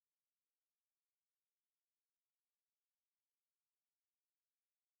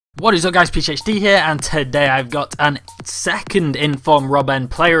What is up guys, PHD here, and today I've got a second Inform ROBBEN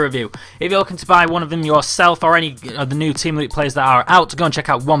player review. If you're looking to buy one of them yourself or any of the new Team Elite players that are out, go and check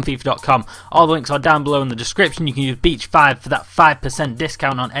out onefifa.com. All the links are down below in the description. You can use Beach5 for that 5%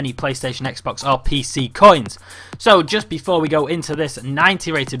 discount on any PlayStation, Xbox or PC coins. So just before we go into this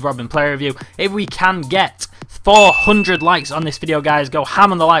 90 rated ROBBEN player review, if we can get 400 likes on this video, guys, go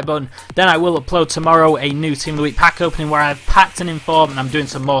ham on the like button. Then I will upload tomorrow a new Team Elite pack opening where I've packed an Inform and I'm doing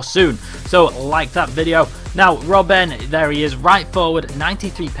some more soon. So like that video. Now ROBBEN, there he is, right forward,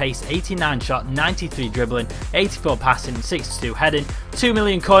 93 pace, 89 shot, 93 dribbling, 84 passing, 62 heading, 2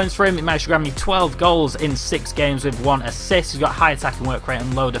 million coins for him. He managed to grab me 12 goals in 6 games with 1 assist. He's got high attacking work rate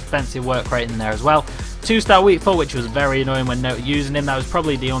and low defensive work rate in there as well. 2-star weak foot, which was very annoying when using him. That was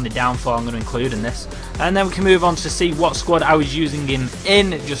probably the only downfall I'm going to include in this. And then we can move on to see what squad I was using him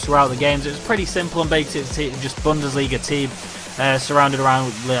in just throughout the games. It was pretty simple and basic, just Bundesliga team. Surrounded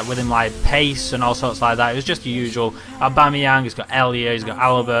around with him like pace and all sorts like that. It was just the usual. Aubameyang, he's got Elia, he's got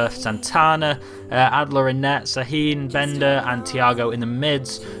Alaba, Santana, Adler in net, Sahin, Bender and Thiago in the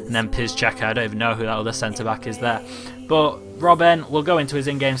mids, and then Piszczek. I don't even know who that other centre back is there. But ROBBEN, we'll go into his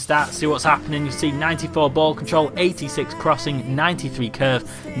in-game stats, see what's happening. You see 94 ball control, 86 crossing, 93 curve,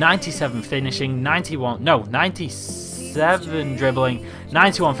 97 finishing, 97 dribbling,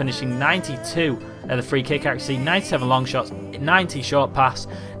 91 finishing, 92 the free kick accuracy, 97 long shots, 90 short pass,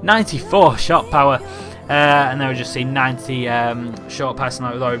 94 shot power, and then we just see 90 short passing,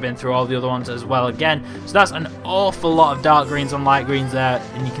 like we've already been through all the other ones as well again. So that's an awful lot of dark greens and light greens there,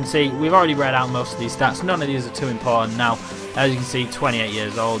 and you can see we've already read out most of these stats. None of these are too important now. As you can see, 28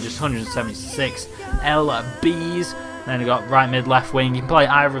 years old, just 176 LBs. Then you've got right mid, left wing. You can play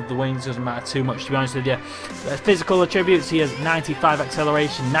either of the wings, doesn't matter too much to be honest with you. Physical attributes, he has 95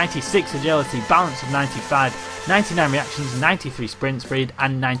 acceleration, 96 agility, balance of 95, 99 reactions, 93 sprint speed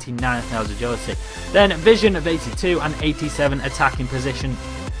and 99 nails agility. Then vision of 82 and 87 attacking position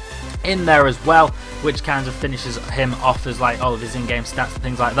in there as well, which kind of finishes him off as like all of his in-game stats and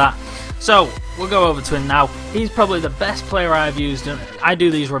things like that. So we'll go over to him now. He's probably the best player I've used, and I do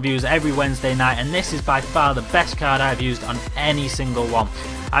these reviews every Wednesday night, and this is by far the best card I've used on any single one.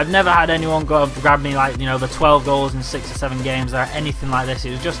 I've never had anyone grab me like, you know, the 12 goals in 6 or 7 games or anything like this. It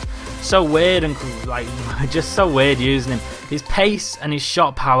was just so weird and like just so weird using him. His pace and his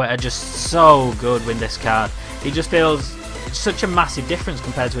shot power are just so good with this card. He just feels such a massive difference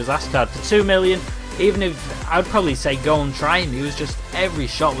compared to his last card. For 2 million, even if I'd probably say go and try him, he was just, every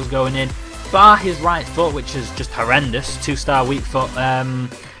shot was going in, bar his right foot, which is just horrendous. 2-star weak foot.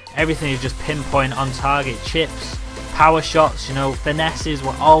 Everything is just pinpoint on target. Chips, power shots, you know, finesses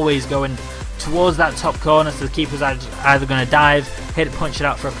were always going towards that top corner, so the keeper's either going to dive, hit it, punch it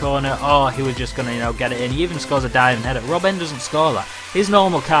out for a corner, or he was just going to, you know, get it in. He even scores a diving header. ROBBEN doesn't score that. His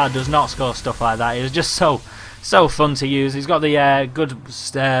normal card does not score stuff like that. It was just so fun to use. He's got the good,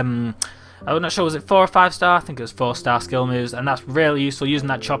 I'm not sure, was it 4 or 5 star? I think it was 4-star skill moves, and that's really useful using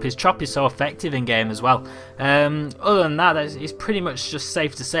that chop. His chop is so effective in game as well. Other than that, it's pretty much just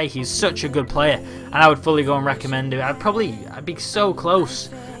safe to say he's such a good player, and I would fully go and recommend him. I'd be so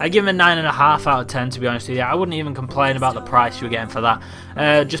close. I'd give him a 9.5 out of 10 to be honest with you. I wouldn't even complain about the price you were getting for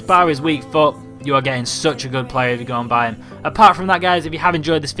that. Just bar his weak foot, you are getting such a good player if you go and buy him. Apart from that, guys, if you have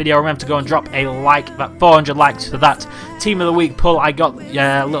enjoyed this video, remember to go and drop a like, about 400 likes for that Team of the Week pull I got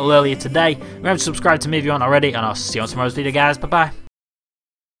a little earlier today. Remember to subscribe to me if you aren't already, and I'll see you on tomorrow's video, guys. Bye-bye.